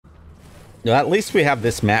Now, at least we have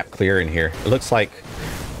this map clear in here. It looks like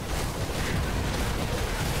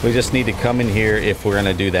we just need to come in here if we're going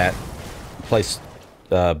to do that place,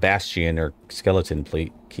 bastion or skeleton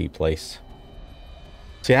key place.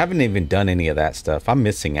 See, I haven't even done any of that stuff. I'm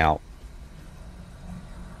missing out.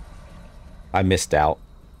 I missed out.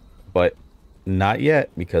 But not yet,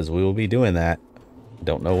 because we will be doing that.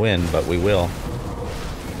 Don't know when, but we will.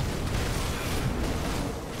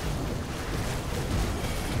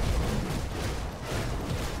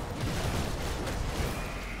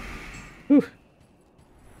 Whew.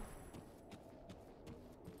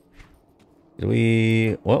 Did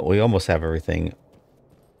we... Well, we almost have everything.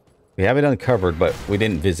 We have it uncovered, but we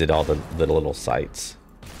didn't visit all the little sites.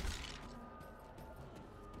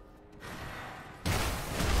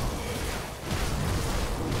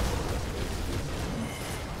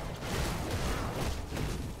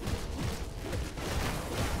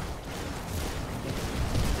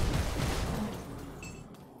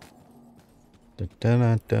 Dun,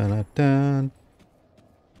 dun, dun, dun, dun.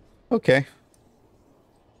 Okay.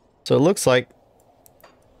 So it looks like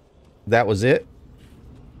that was it.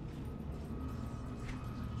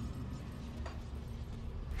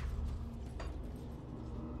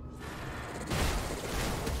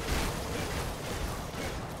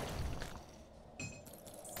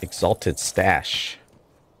 Exalted stash.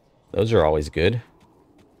 Those are always good.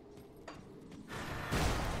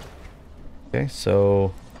 Okay,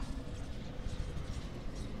 so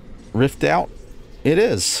rift out it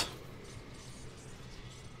is.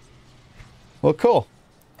 Well, cool.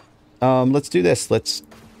 Let's do this. Let's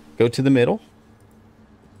go to the middle.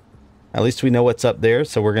 At least we know what's up there,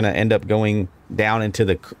 so we're going to end up going down into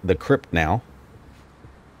the crypt now.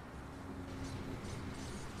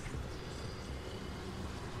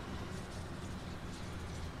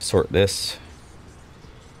 Sort this.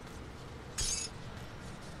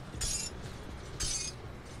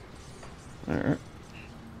 All right.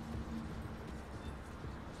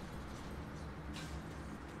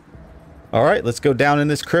 All right, let's go down in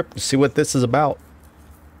this crypt and see what this is about.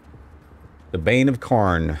 The Bane of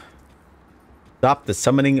Karn. Stop the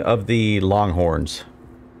summoning of the Longhorns.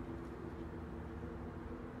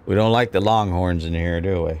 We don't like the Longhorns in here,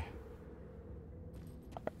 do we?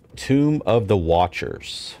 Tomb of the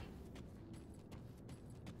Watchers.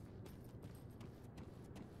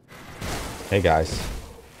 Hey guys,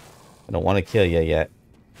 I don't want to kill you yet.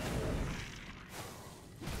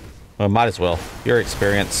 Well, might as well. Your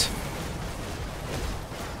experience.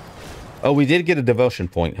 Oh, we did get a devotion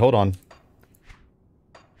point. Hold on.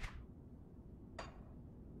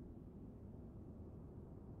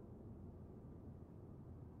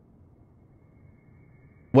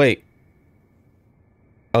 Wait.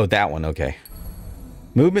 Oh, that one. Okay.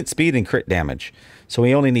 Movement speed and crit damage. So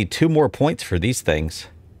we only need 2 more points for these things.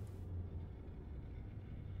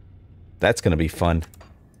 That's going to be fun.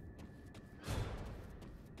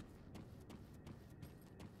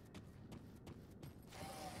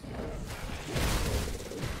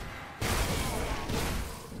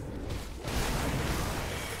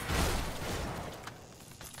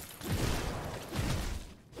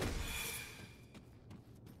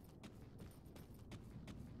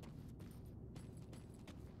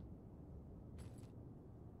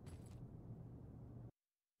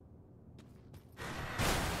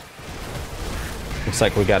 Looks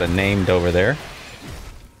like we got it named over there.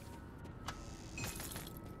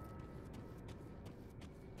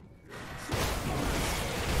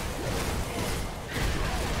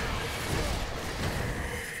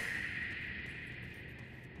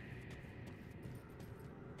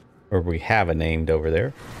 Or we have a named over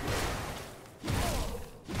there.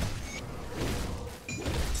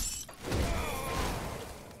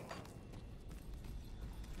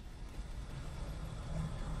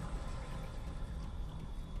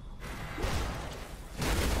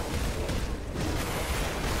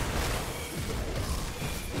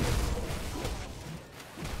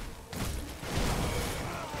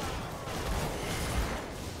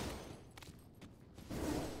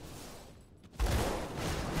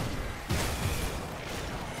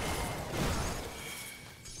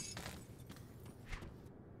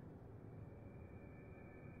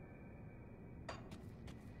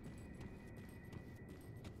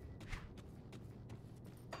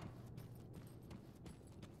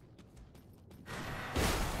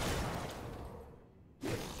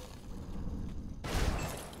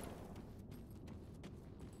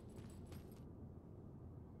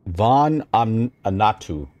 Von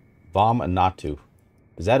Anatu. Vom Anatu.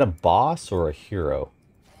 Is that a boss or a hero?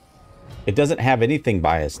 It doesn't have anything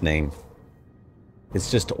by his name.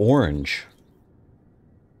 It's just orange.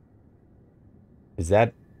 Is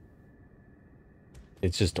that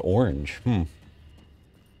It's just orange. Hmm.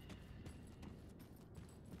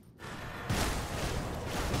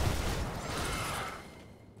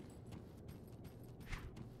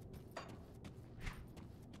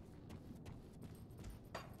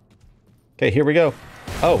 Okay, here we go.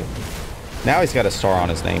 Oh, now he's got a star on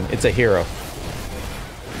his name. It's a hero.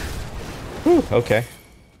 Whew, okay.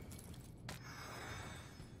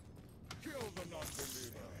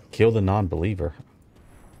 Kill the non-believer.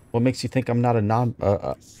 What makes you think I'm not a non...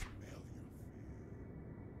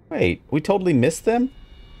 Wait, we totally missed them?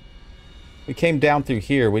 We came down through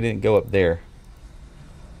here. We didn't go up there.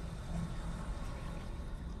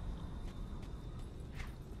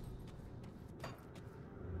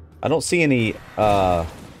 I don't see any, I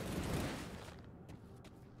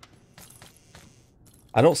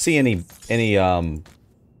don't see any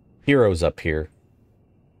heroes up here.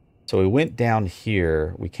 So we went down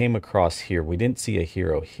here. We came across here. We didn't see a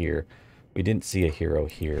hero here. We didn't see a hero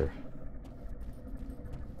here.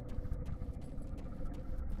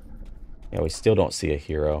 Yeah, we still don't see a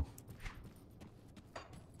hero.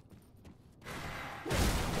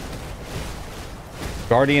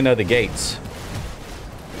 Guardian of the Gates.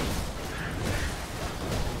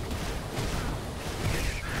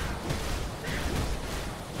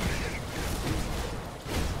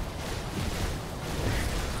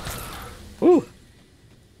 Ooh.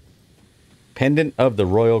 Pendant of the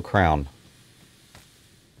Royal Crown.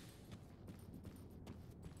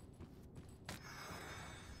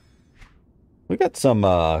 We got some,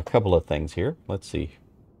 couple of things here. Let's see.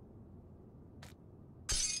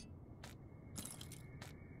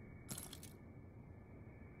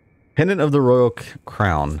 Pendant of the Royal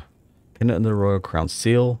Crown. Pendant of the Royal Crown.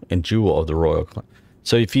 Seal and Jewel of the Royal Crown.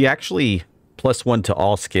 So if you actually +1 to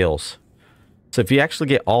all skills. So if you actually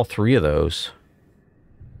get all 3 of those.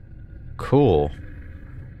 Cool.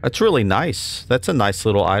 That's really nice. That's a nice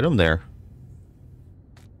little item there.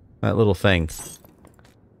 That little thing.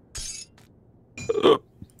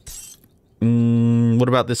 What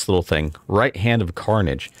about this little thing? Right Hand of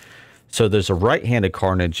Carnage. So there's a right hand of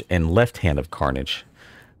Carnage and left hand of Carnage.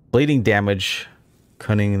 Bleeding damage.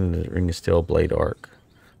 Cunning, the Ring of Steel, Blade Arc.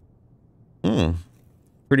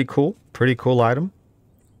 Pretty cool. Pretty cool item.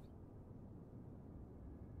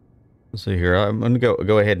 Let's see here. I'm going to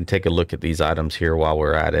go ahead and take a look at these items here while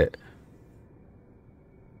we're at it.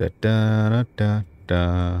 Da da da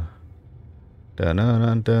da da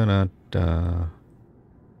da da da.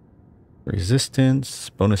 Resistance,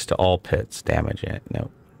 bonus to all pets, damage.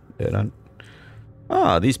 No.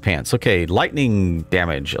 Ah, these pants. Okay, lightning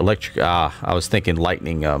damage, electric. I was thinking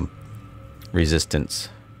lightning resistance.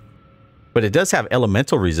 But it does have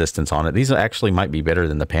elemental resistance on it. These actually might be better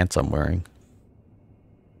than the pants I'm wearing.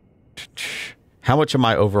 How much am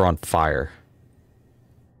I over on fire?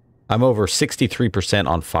 I'm over 63%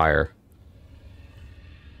 on fire.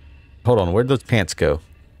 Hold on, where'd those pants go?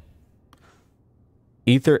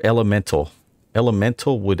 Ether Elemental.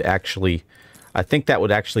 Elemental would actually... I think that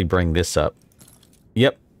would actually bring this up.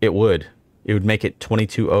 Yep, it would. It would make it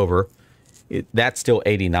 22 over. That's still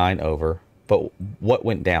 89 over. But what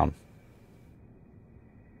went down?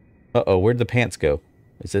 Uh-oh, where'd the pants go?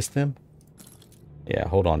 Is this them? Yeah,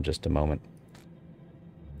 hold on just a moment.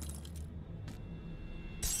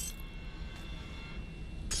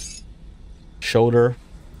 Shoulder.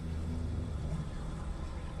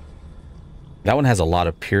 That one has a lot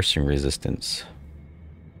of piercing resistance.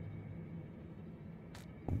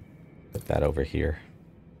 Put that over here.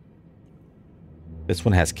 This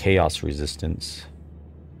one has chaos resistance.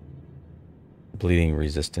 Bleeding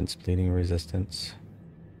resistance. Bleeding resistance.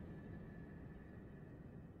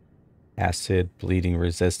 Acid, bleeding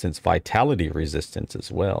resistance, vitality resistance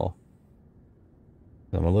as well.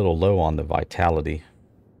 I'm a little low on the vitality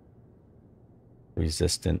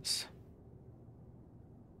resistance.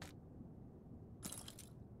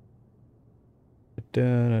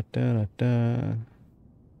 Da, da, da, da.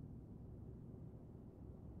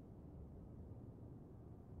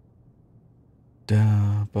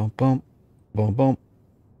 Da, bum, bum, bum, bum.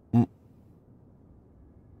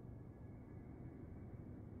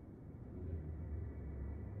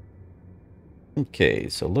 Okay,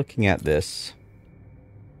 so looking at this.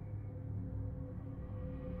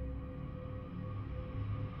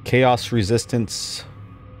 Chaos resistance.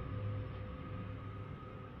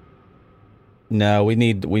 No, we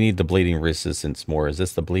need the bleeding resistance more. Is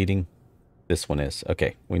this the bleeding? This one is.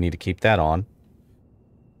 Okay, we need to keep that on.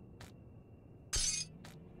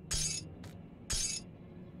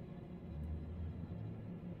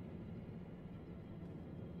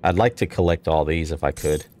 I'd like to collect all these if I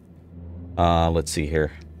could. Let's see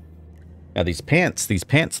here. Now these pants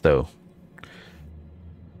though.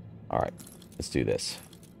 All right, let's do this.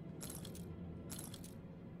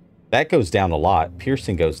 That goes down a lot.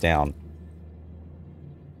 Piercing goes down.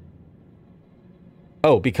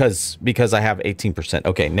 Oh, because I have 18%.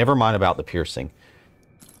 Okay, never mind about the piercing.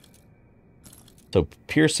 So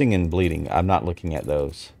piercing and bleeding, I'm not looking at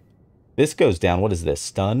those. This goes down. What is this?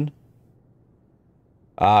 Stun?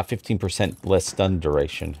 15% less stun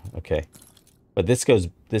duration. Okay. But this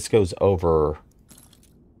goes over.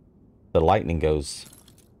 The lightning goes.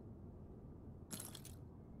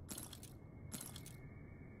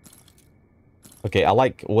 Okay, I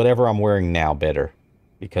like whatever I'm wearing now better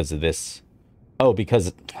because of this. Oh,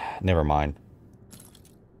 because never mind.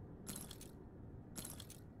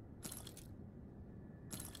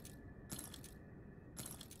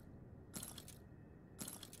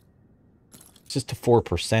 It's just a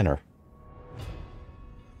 4%er.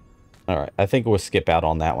 All right, I think we'll skip out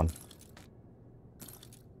on that one.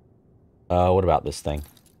 What about this thing?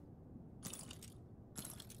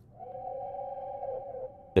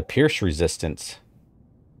 The pierce resistance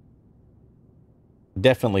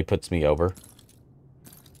definitely puts me over.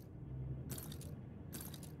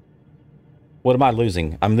 What am I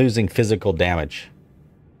losing? I'm losing physical damage.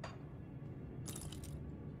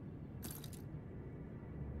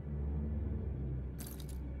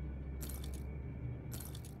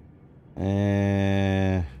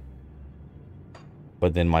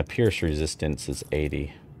 But then my pierce resistance is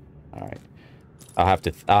 80. All right. I'll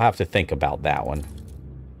have to think about that one.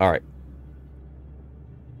 All right.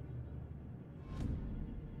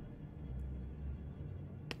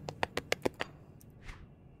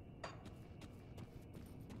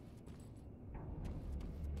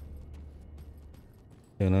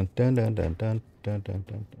 Dun, dun, dun, dun, dun, dun, dun,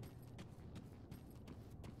 dun.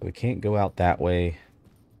 We can't go out that way.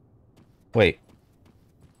 Wait.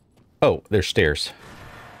 Oh, there's stairs.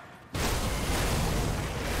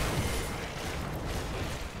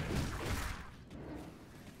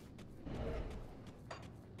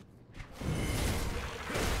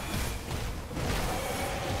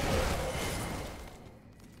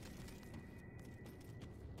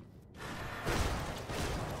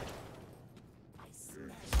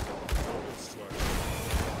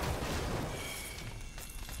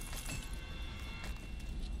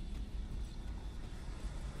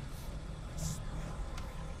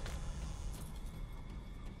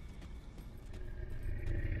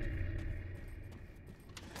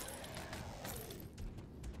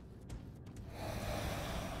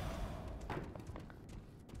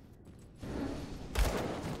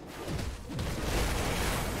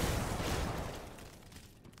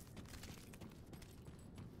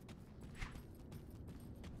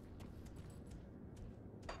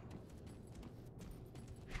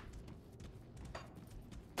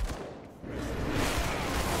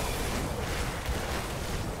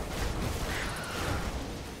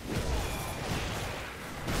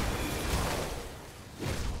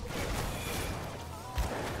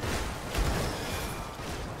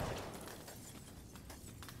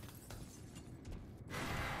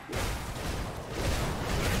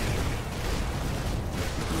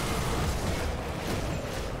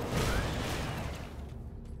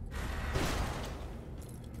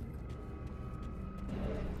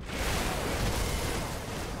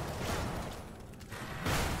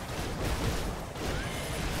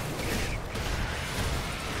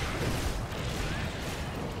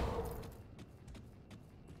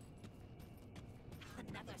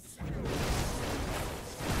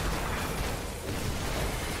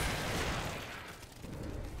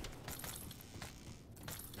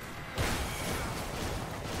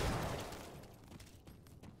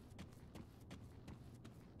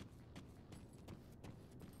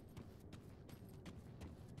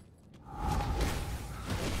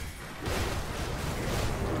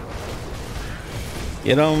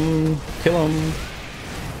 Get him! Kill him!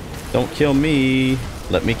 Don't kill me!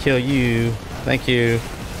 Let me kill you! Thank you!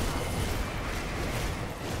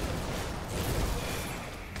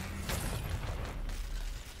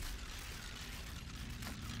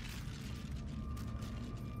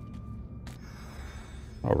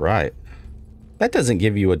 Alright. That doesn't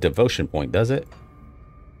give you a devotion point, does it?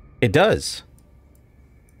 It does!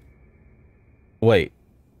 Wait.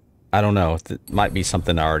 I don't know. It might be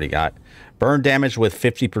something I already got. Burn damage with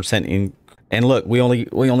 50% in... And look, we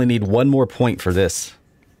only need one more point for this.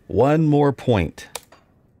 One more point.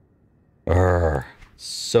 Urgh,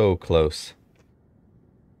 so close.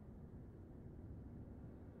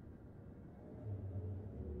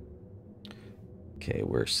 Okay,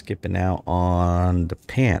 we're skipping out on the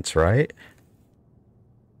pants, right?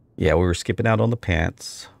 Yeah, we were skipping out on the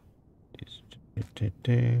pants.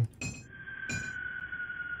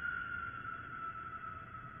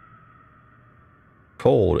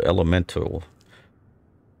 Cold, elemental.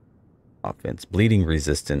 Offense, bleeding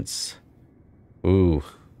resistance. Ooh.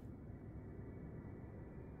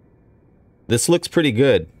 This looks pretty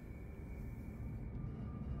good.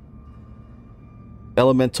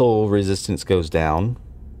 Elemental resistance goes down.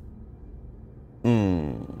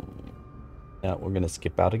 Yeah, we're gonna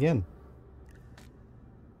skip out again.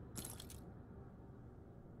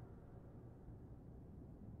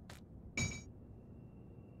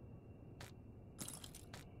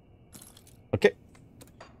 Okay.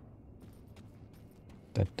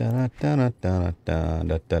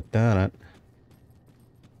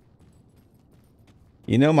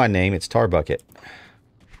 You know my name, it's Tarbucket.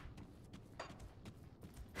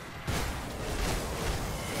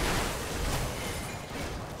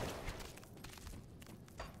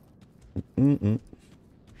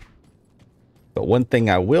 But one thing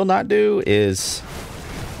I will not do is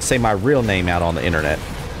say my real name out on the internet.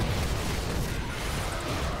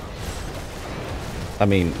 I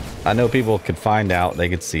mean, I know people could find out, they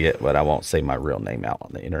could see it, but I won't say my real name out on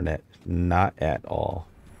the internet. Not at all.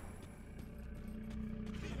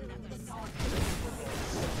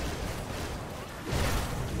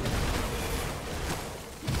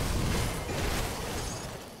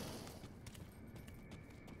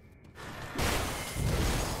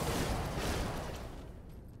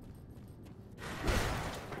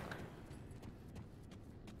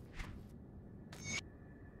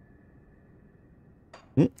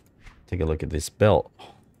 Take a look at this belt.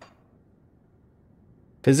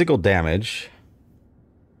 Physical damage,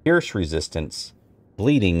 pierce resistance,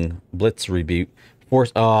 bleeding, blitz rebuke,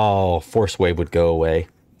 force. Oh, force wave would go away.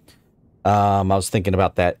 I was thinking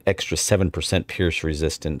about that extra 7% pierce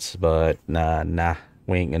resistance, but nah,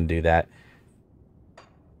 we ain't gonna do that.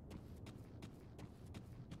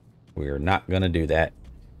 We're not gonna do that.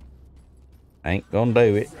 I ain't gonna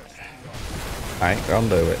do it. I ain't gonna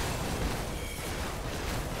do it.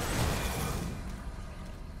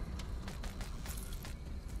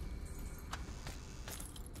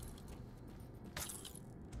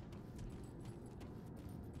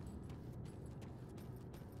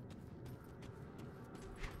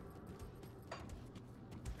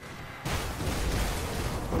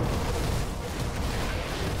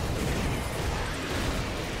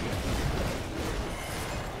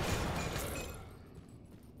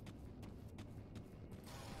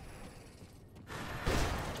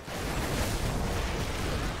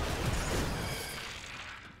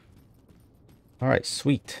 All right,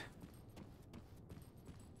 sweet.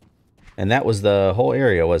 And that was the whole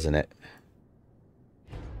area, wasn't it?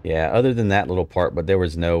 Yeah, other than that little part, but there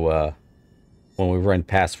was no, when we ran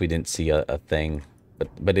past, we didn't see a thing.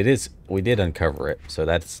 But it is, we did uncover it, so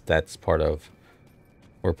that's part of,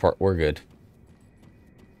 we're good.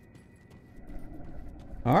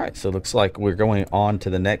 All right, so it looks like we're going on to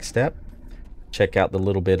the next step. Check out the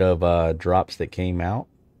little bit of drops that came out.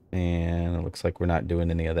 And it looks like we're not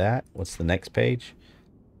doing any of that. What's the next page?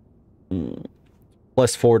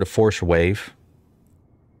 +4 to force wave.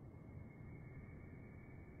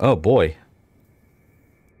 Oh boy.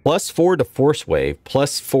 +4 to force wave.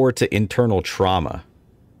 +4 to internal trauma.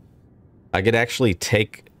 I could actually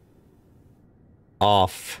take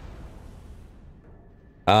off.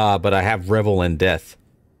 But I have revel in death.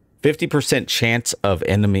 50% chance of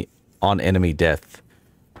enemy death.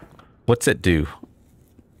 What's it do?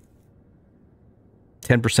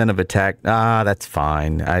 10% of attack. That's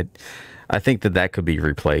fine. I think that could be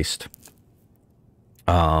replaced.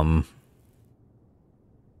 Yeah,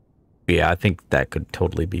 I think that could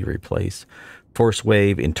totally be replaced. Force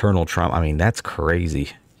wave, internal trauma. I mean, that's crazy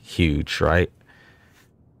huge, right?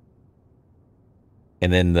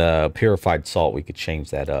 And then the purified salt, we could change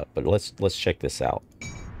that up. But let's check this out.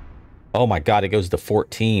 Oh my god, it goes to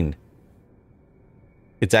 14.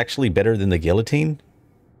 It's actually better than the guillotine.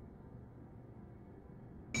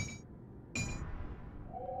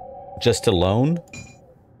 Just alone?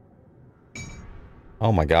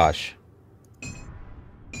 Oh my gosh.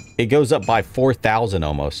 It goes up by 4,000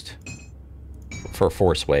 almost for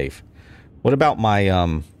force wave. What about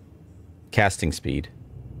my casting speed?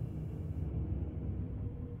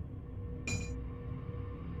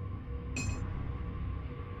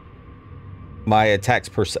 My attacks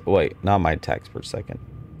per wait, not my attacks per second.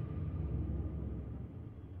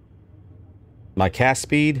 My cast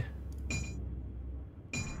speed?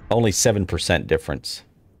 Only 7% difference.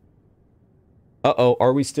 Uh-oh,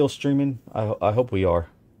 are we still streaming? I hope we are.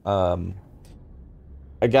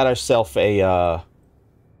 I got ourselves a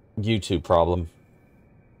YouTube problem.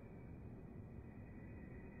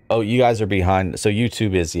 Oh, you guys are behind. So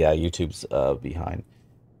YouTube is, yeah, YouTube's behind.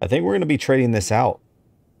 I think we're going to be trading this out.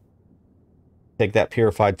 Take that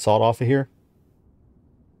purified salt off of here.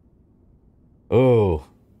 Oh.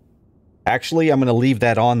 Actually, I'm going to leave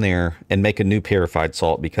that on there and make a new purified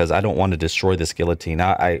salt because I don't want to destroy this guillotine.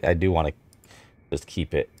 I do want to just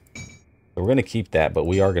keep it. So we're going to keep that, but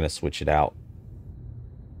we are going to switch it out.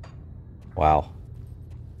 Wow.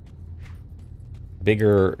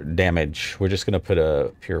 Bigger damage. We're just going to put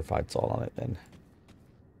a purified salt on it then.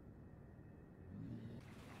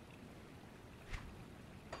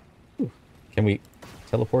 Ooh. Can we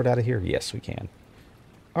teleport out of here? Yes, we can.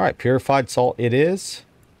 All right, purified salt it is.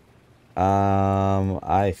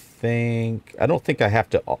 I don't think I have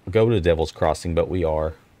to go to Devil's Crossing, but we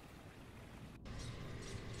are.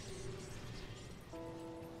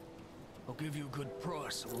 I'll give you a good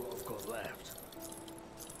price for what I've got left.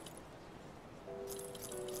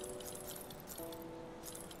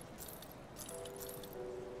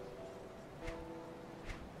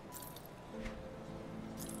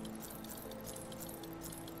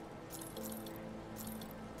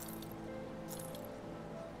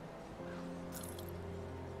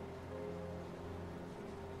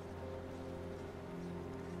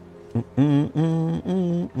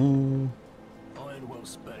 Iron well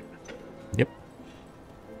spent. Yep.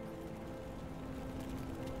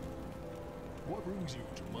 What brings you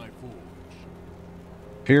to my forge?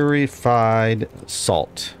 Purified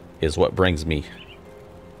salt is what brings me.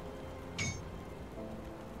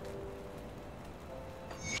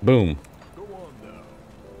 Boom. Go on now.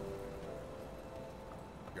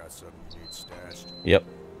 Got something you need stashed? Yep.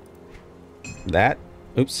 That.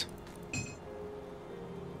 Oops.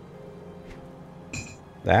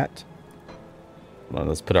 That. Well,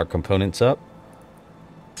 let's put our components up.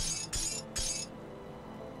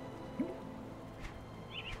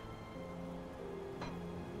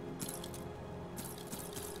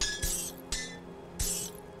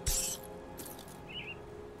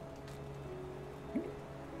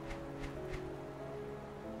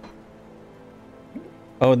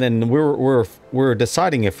 Oh, and then we're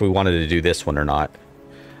deciding if we wanted to do this one or not.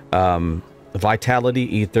 Vitality,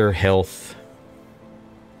 ether, health,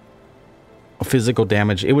 physical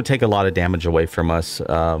damage. It would take a lot of damage away from us.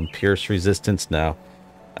 Pierce resistance, no.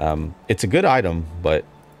 It's a good item, but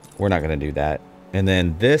we're not going to do that. And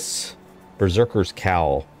then this Berserker's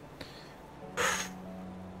Cowl.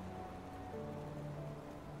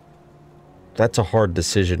 That's a hard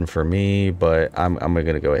decision for me, but I'm going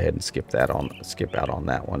to go ahead and skip out on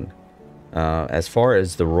that one. As far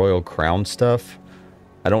as the Royal Crown stuff,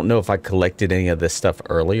 I don't know if I collected any of this stuff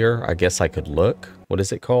earlier. I guess I could look. What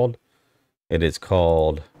is it called? It is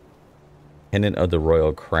called Pendant of the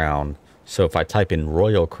Royal Crown. So if I type in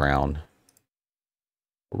Royal Crown,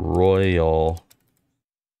 Royal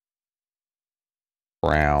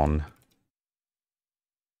Crown,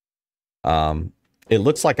 it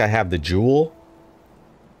looks like I have the jewel.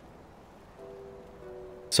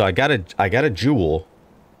 So I got a jewel,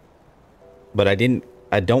 but I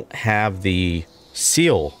don't have the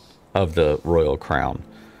seal of the Royal Crown.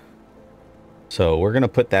 So we're going to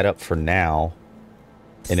put that up for now.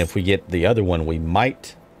 And if we get the other one, we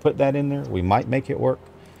might put that in there. We might make it work.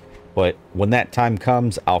 But when that time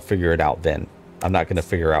comes, I'll figure it out then. I'm not going to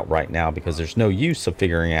figure out right now because there's no use of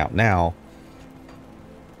figuring out now.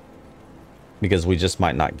 Because we just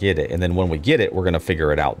might not get it. And then when we get it, we're going to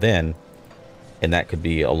figure it out then. And that could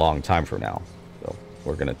be a long time from now. So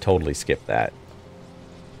we're going to totally skip that.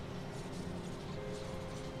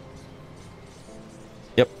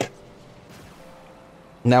 Yep.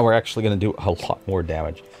 Now we're actually going to do a lot more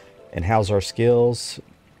damage. And how's our skills?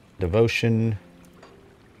 Devotion.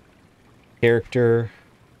 Character.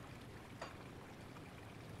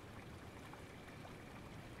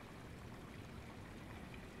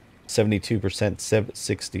 %,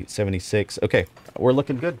 60, 76. Okay, we're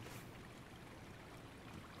looking good.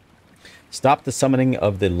 Stop the summoning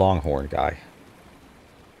of the Longhorn guy.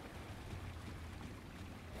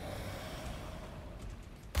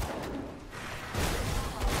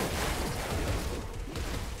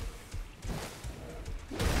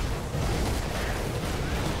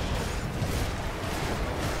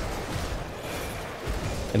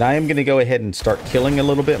 And I am going to go ahead and start killing a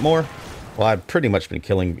little bit more. Well, I've pretty much been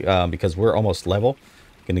killing because we're almost level.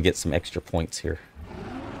 Going to get some extra points here.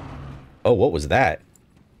 Oh, what was that?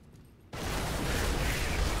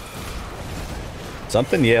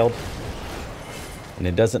 Something yelled. And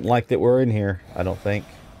it doesn't like that we're in here, I don't think.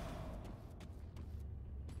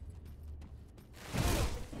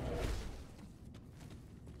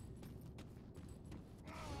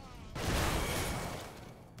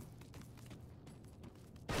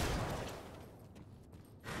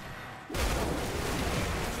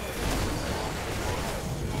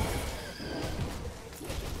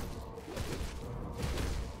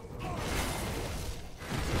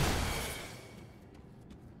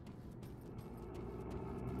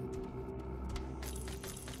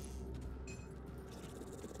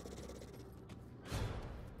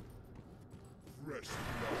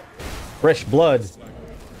 Fresh blood.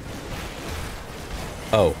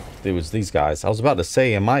 Oh, it was these guys. I was about to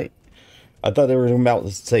say, I thought they were about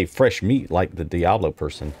to say fresh meat like the Diablo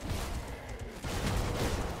person.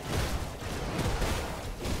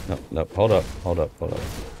 No, no, hold up.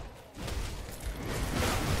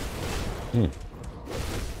 Hmm.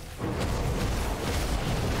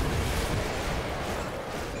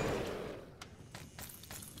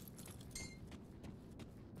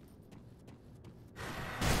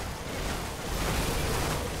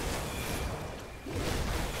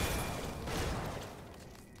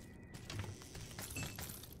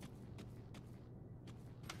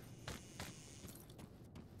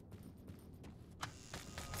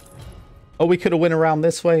 Oh, we could have went around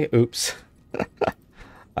this way? Oops.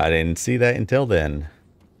 I didn't see that until then.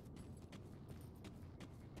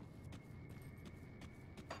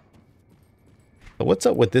 But what's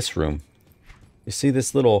up with this room? You see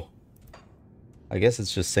this little... I guess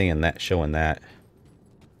it's just saying that, showing that.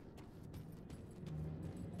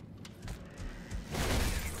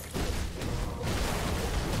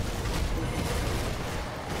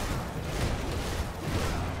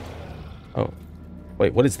 Oh.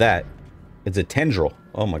 Wait, what is that? It's a tendril.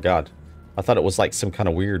 Oh my god. I thought it was like some kind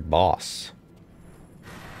of weird boss.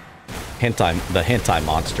 The hentai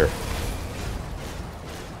monster.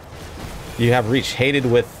 You have reached hated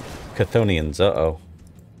with Chthonians. Uh-oh.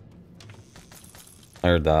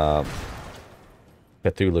 Or the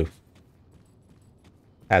Cthulhu.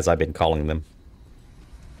 As I've been calling them.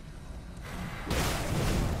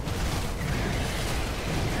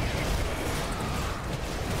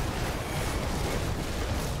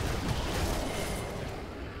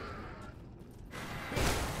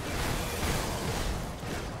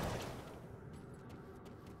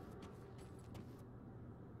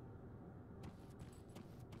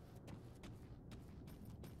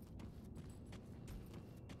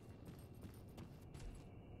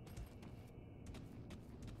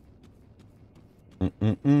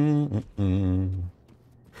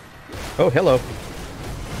 Oh, hello.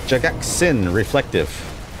 Jagaksin Reflective.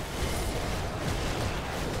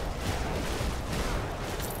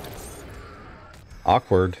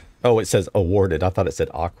 Awkward. Oh, it says awarded. I thought it said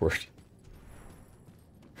awkward.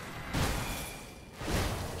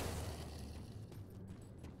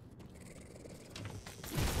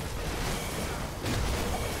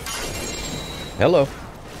 Hello.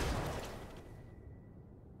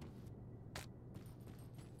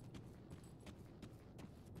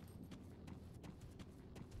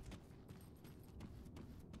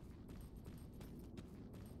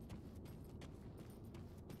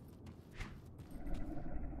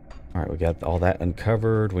 All right, we got all that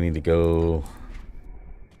uncovered. We need to go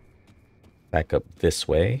back up this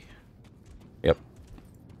way. Yep.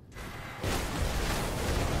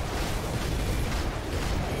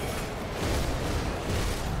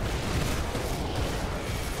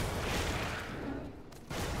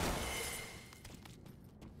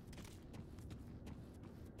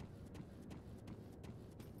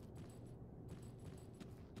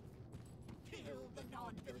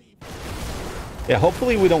 Yeah,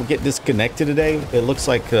 hopefully we don't get disconnected today. It looks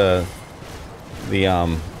like the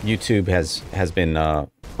YouTube has been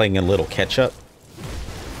playing a little catch up,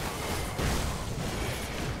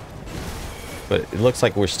 but it looks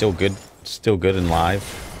like we're still good and live,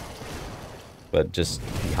 but just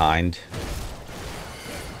behind,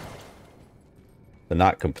 but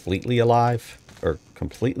not completely alive or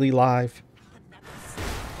completely live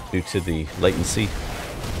due to the latency.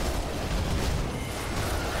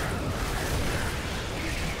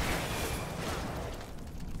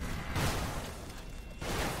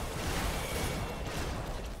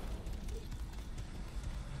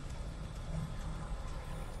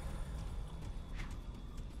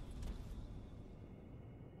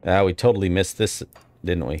 We totally missed this,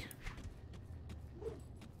 didn't we?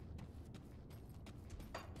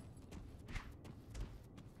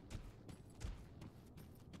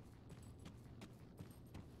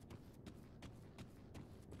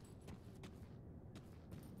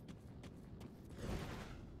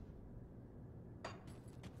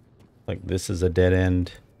 Like this is a dead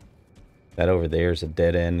end. That over there is a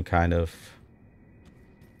dead end, kind of.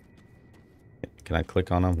 Can I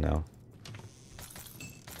click on them? No.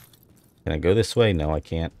 Can I go this way? No, I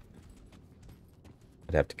can't.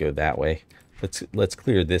 I'd have to go that way. Let's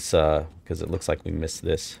clear this because it looks like we missed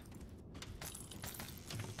this.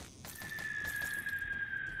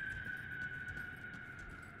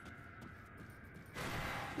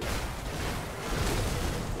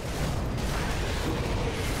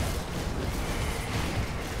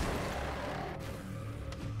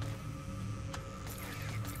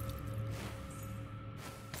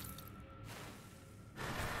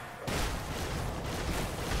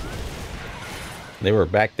 They were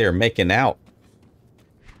back there making out.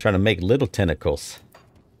 Trying to make little tentacles.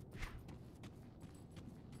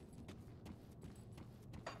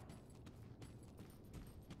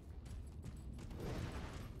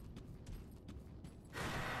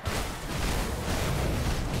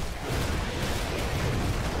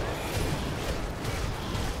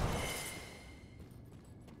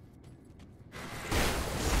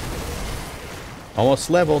 Almost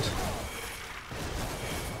leveled.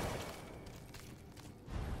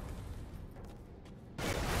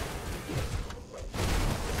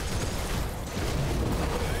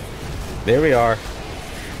 There we are.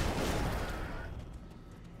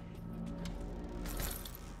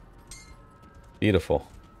 Beautiful.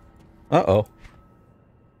 Uh-oh.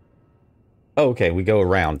 Oh, okay, we go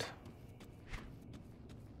around.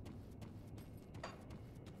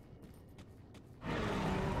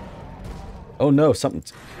 Oh no,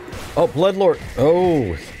 something's... Oh, Bloodlord.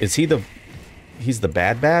 Oh, is he the... He's the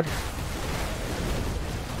bad?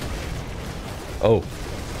 Oh.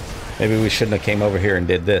 Maybe we shouldn't have came over here and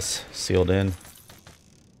did this. Sealed in.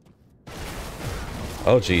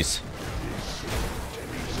 Oh, jeez.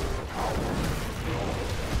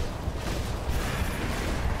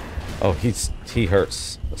 Oh, he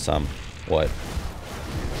hurts some. What?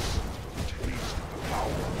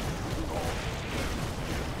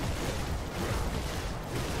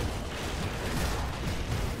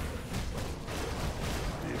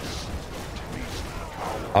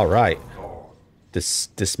 All right.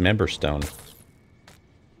 Dismember stone.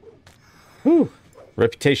 Whew.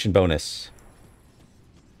 Reputation bonus.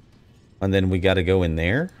 And then we got to go in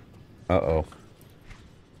there. Uh-oh.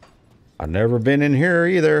 I've never been in here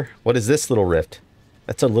either. What is this little rift?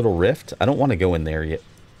 That's a little rift? I don't want to go in there yet.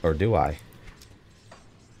 Or do I?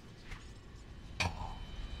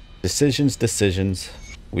 Decisions.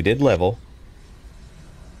 We did level.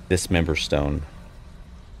 Dismember stone.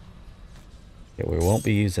 Yeah, we won't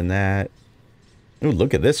be using that. Ooh,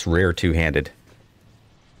 look at this rare two-handed.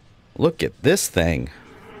 Look at this thing.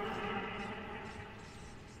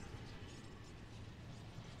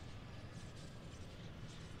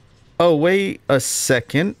 Oh, wait a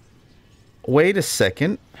second. Wait a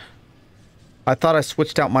second. I thought I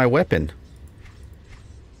switched out my weapon.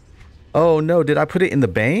 Oh, no. Did I put it in the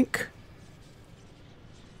bank?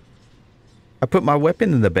 I put my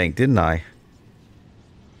weapon in the bank, didn't I?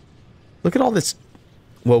 Look at all this.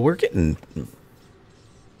 Well, we're getting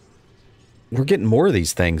more of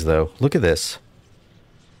these things, though. Look at this.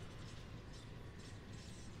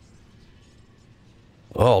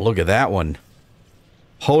 Oh, look at that one.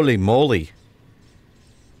 Holy moly.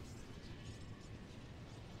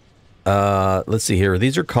 Let's see here.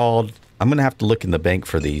 These are called... I'm going to have to look in the bank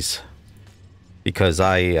for these. Because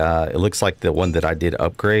it looks like the one that I did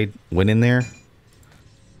upgrade went in there.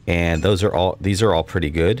 And these are all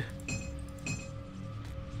pretty good.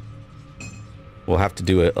 We'll have to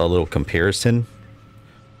do a little comparison.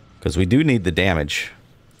 Because we do need the damage.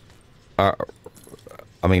 I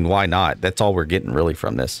mean, why not? That's all we're getting really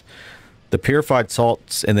from this. The purified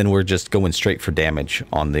salts, and then we're just going straight for damage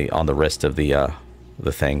on the rest of the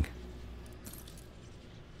thing.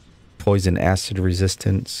 Poison acid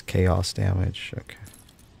resistance, chaos damage. Okay.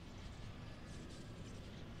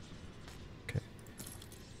 Okay.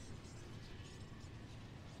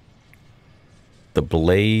 The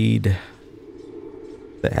blade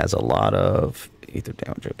that has a lot of ether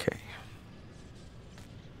damage. Okay.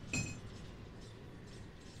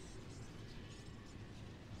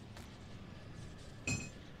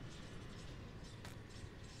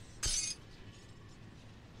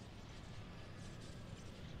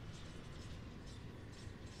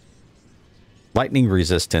 Lightning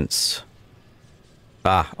resistance.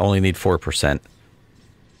 Only need 4%.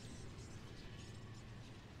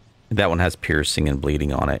 That one has piercing and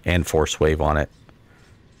bleeding on it, and force wave on it.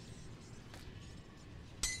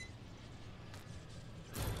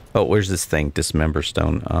 Oh, where's this thing? Dismember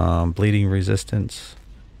stone. Bleeding resistance.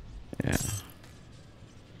 Yeah.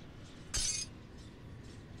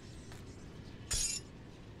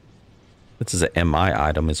 This is an MI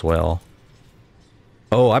item as well.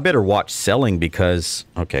 Oh, I better watch selling because...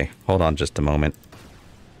 Okay, hold on just a moment.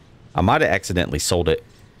 I might have accidentally sold it.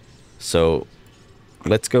 So,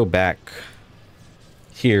 let's go back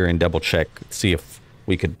here and double check. See if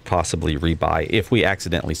we could possibly rebuy if we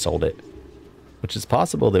accidentally sold it. Which is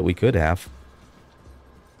possible that we could have.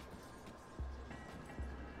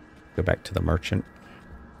 Go back to the merchant.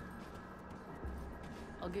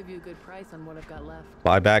 I'll give you a good price on what I've got left.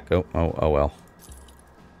 Buy back? Oh well.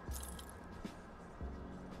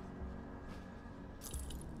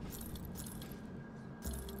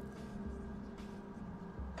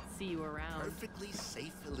 See you around. Perfectly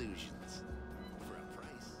safe illusions. For a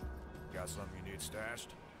price. Got something you need stashed?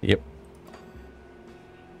 Yep.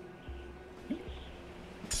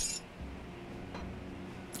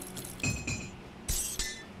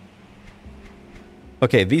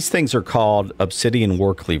 Okay, these things are called obsidian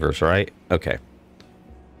war cleavers, right? Okay.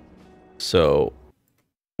 So,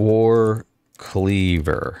 war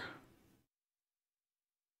cleaver.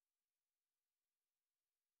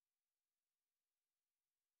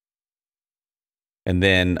 And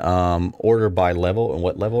then order by level. And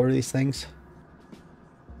what level are these things?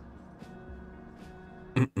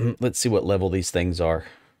 Let's see what level these things are.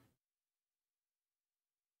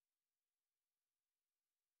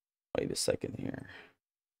 Wait a second here.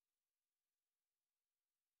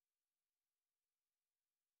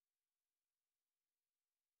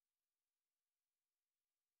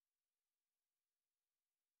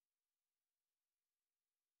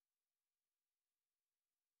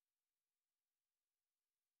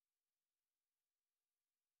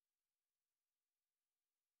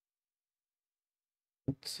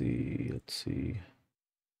 Let's see.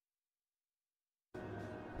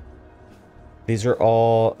 These are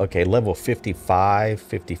all, okay, level 55,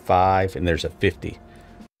 55, and there's a 50.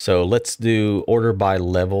 So let's do order by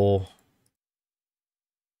level.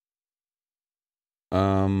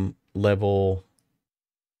 Level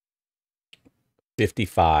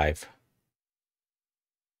 55.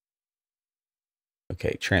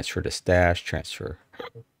 Okay, transfer to stash, transfer.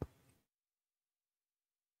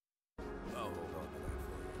 I'll hold on to that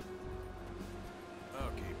for you. I'll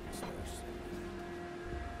keep your stash safe.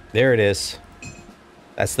 There it is.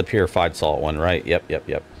 That's the purified salt one, right?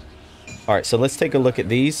 Yep. All right, so let's take a look at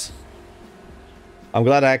these. I'm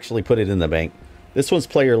glad I actually put it in the bank. This one's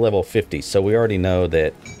player level 50, so we already know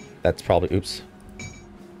that that's probably, oops.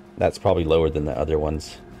 That's probably lower than the other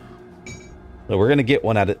ones. So we're going to get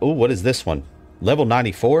one out of, oh, what is this one? Level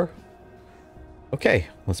 94? Okay,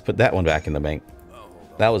 let's put that one back in the bank.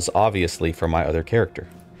 That was obviously for my other character.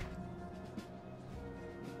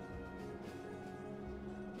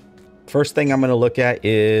 First thing I'm going to look at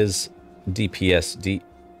is DPS,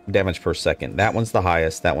 damage per second. That one's the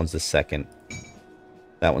highest. That one's the second.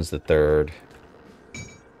 That one's the third.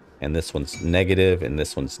 And this one's negative, and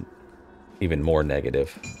this one's even more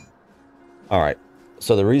negative. All right.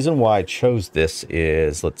 So the reason why I chose this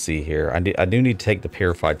is, let's see here. I do need to take the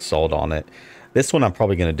purified salt on it. This one I'm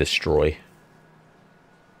probably going to destroy.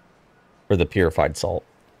 For the purified salt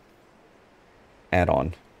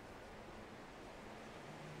add-on.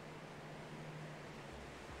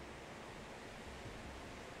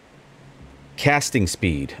 Casting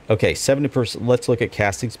speed. Okay, 70%. Let's look at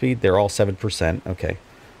casting speed. They're all 7%. Okay.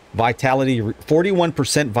 Vitality,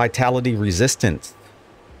 41% vitality resistance.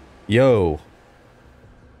 Yo.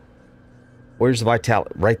 Where's the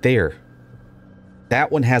vitality? Right there.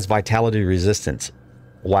 That one has vitality resistance.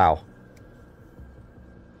 Wow.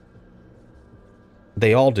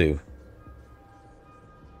 They all do.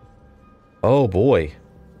 Oh boy.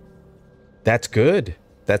 That's good.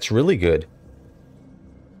 That's really good.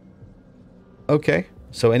 Okay.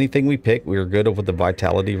 So anything we pick, we're good with the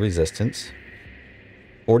vitality resistance.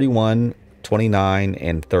 41, 29,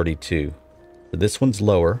 and 32. So this one's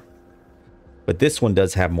lower. But this one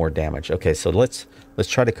does have more damage. Okay, so let's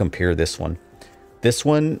try to compare this one. This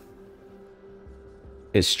one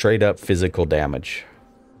is straight up physical damage.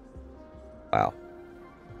 Wow.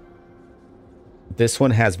 This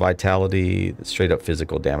one has vitality, straight up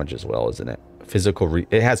physical damage as well, isn't it?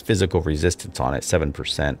 It has physical resistance on it,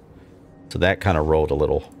 7%. So that kind of rolled a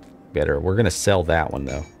little better. We're going to sell that one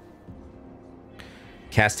though.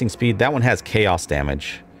 Casting speed, that one has chaos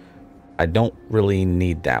damage. I don't really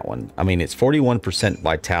need that one. I mean, it's 41%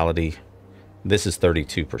 vitality. This is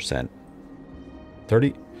 32%.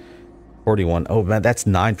 41. Oh man, that's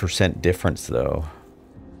 9% difference though.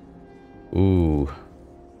 Ooh.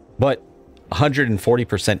 But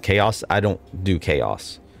 140% chaos. I don't do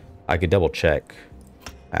chaos. I could double check,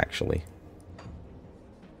 actually.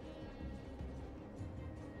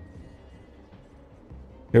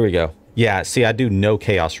 Here we go. Yeah, see, I do no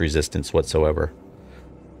chaos resistance whatsoever.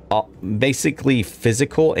 Basically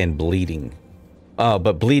physical and bleeding.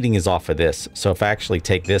 But bleeding is off of this. So if I actually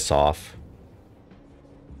take this off.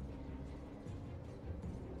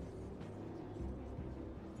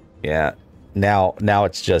 Yeah. Now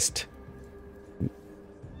it's just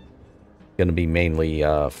going to be mainly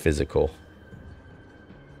physical.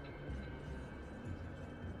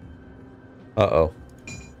 Uh-oh.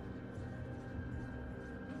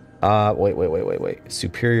 Wait.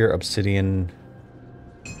 Superior obsidian.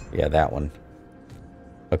 Yeah, that one.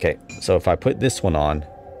 Okay, so if I put this one on.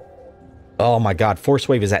 Oh my god, Force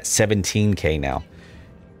Wave is at 17k now.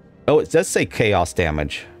 Oh, it does say chaos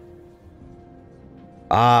damage.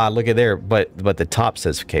 Ah, look at there, but the top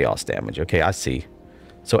says chaos damage. Okay, I see.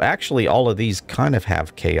 So actually all of these kind of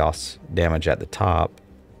have chaos damage at the top.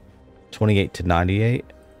 28 to 98.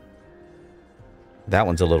 That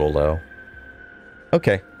one's a little low.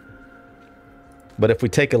 Okay. But if we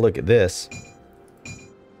take a look at this,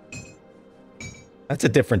 that's a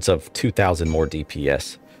difference of 2,000 more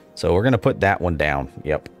DPS. So we're going to put that one down.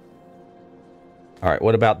 Yep. All right,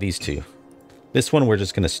 what about these two? This one we're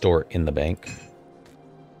just going to store in the bank.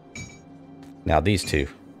 Now these two.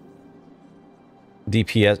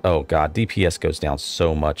 DPS, oh god, DPS goes down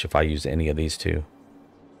so much if I use any of these two.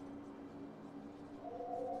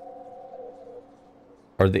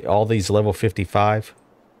 Are all these level 55?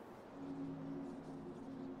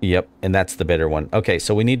 Yep, and that's the better one. Okay,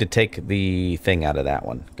 so we need to take the thing out of that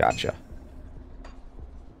one. Gotcha.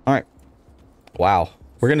 Alright. Wow.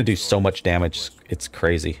 We're going to do so much damage. It's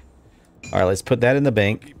crazy. Alright, let's put that in the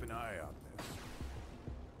bank. Keep an eye out there.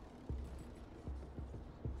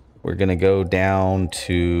 We're going to go down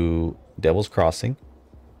to Devil's Crossing.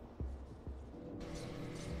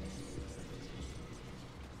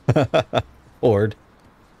 Horde.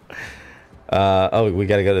 Oh, we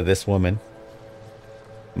got to go to this woman.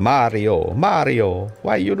 Mario,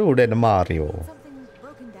 why you do that, Mario? Something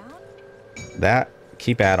broken down? That,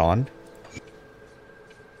 keep add-on.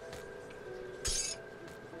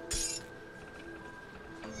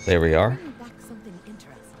 There we are. Bring back something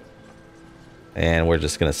interesting. And we're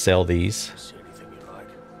just going to sell these. See anything you like?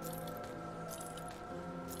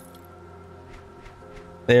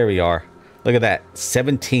 There we are. Look at that.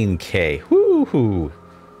 17k. Woohoo.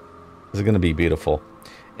 This is going to be beautiful.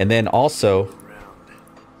 And then also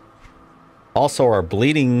our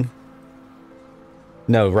bleeding...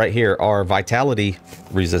 No, right here. Our vitality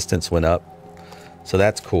resistance went up. So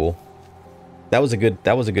that's cool. That was a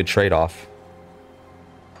good trade-off.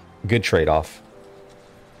 Good trade-off.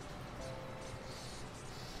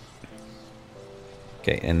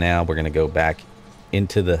 Okay, and now we're going to go back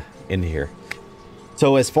into here.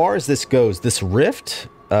 So as far as this goes, this rift...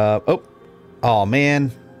 oh,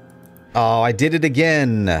 man. Oh, I did it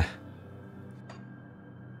again.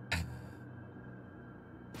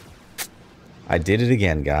 I did it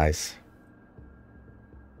again, guys.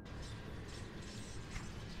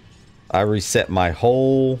 I reset my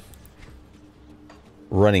whole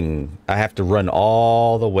running. I have to run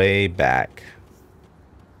all the way back.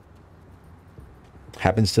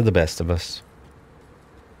 Happens to the best of us.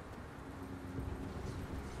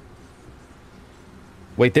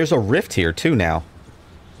 Wait, there's a rift here too now.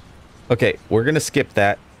 Okay, we're gonna skip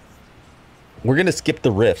that. We're gonna skip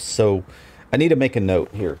the rifts, so I need to make a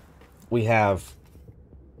note here. I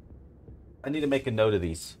need to make a note of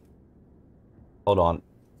these. Hold on.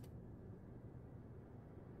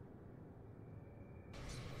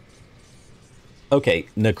 Okay,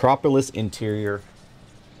 Necropolis Interior.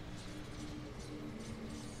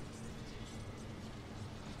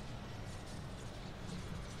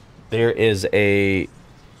 There is a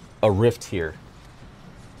rift here.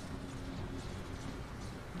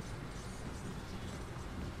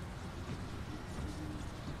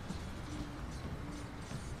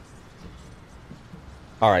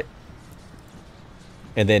 All right.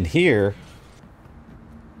 And then here,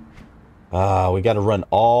 we got to run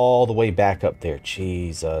all the way back up there.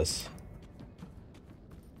 Jesus.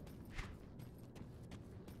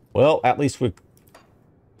 Well, at least we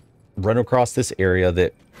run across this area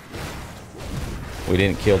that we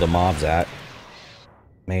didn't kill the mobs at.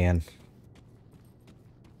 Man.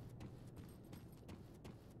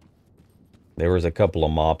 There was a couple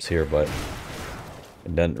of mobs here, but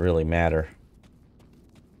it doesn't really matter.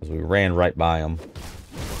 Because we ran right by them.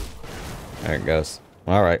 There it goes.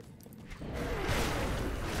 All right.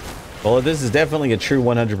 Well, this is definitely a true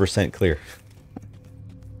 100% clear.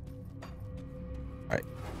 All right.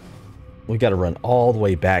 We got to run all the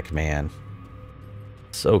way back, man.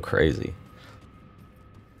 So crazy.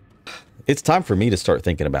 It's time for me to start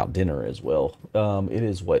thinking about dinner as well. It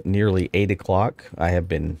is, what, nearly 8 o'clock? I have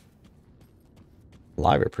been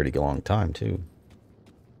live a pretty long time, too.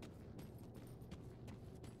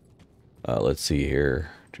 Let's see here.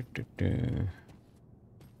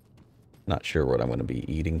 Not sure what I'm going to be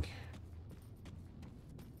eating.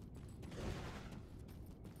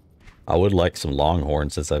 I would like some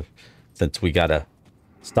longhorn since we gotta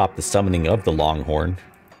stop the summoning of the longhorn.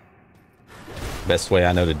 Best way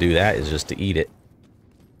I know to do that is just to eat it.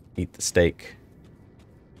 Eat the steak.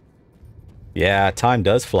 Yeah, time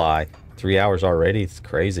does fly. 3 hours already. It's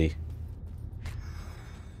crazy.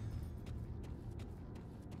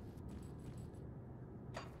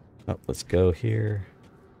 Oh, let's go here.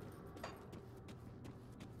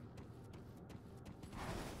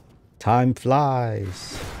 Time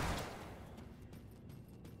flies.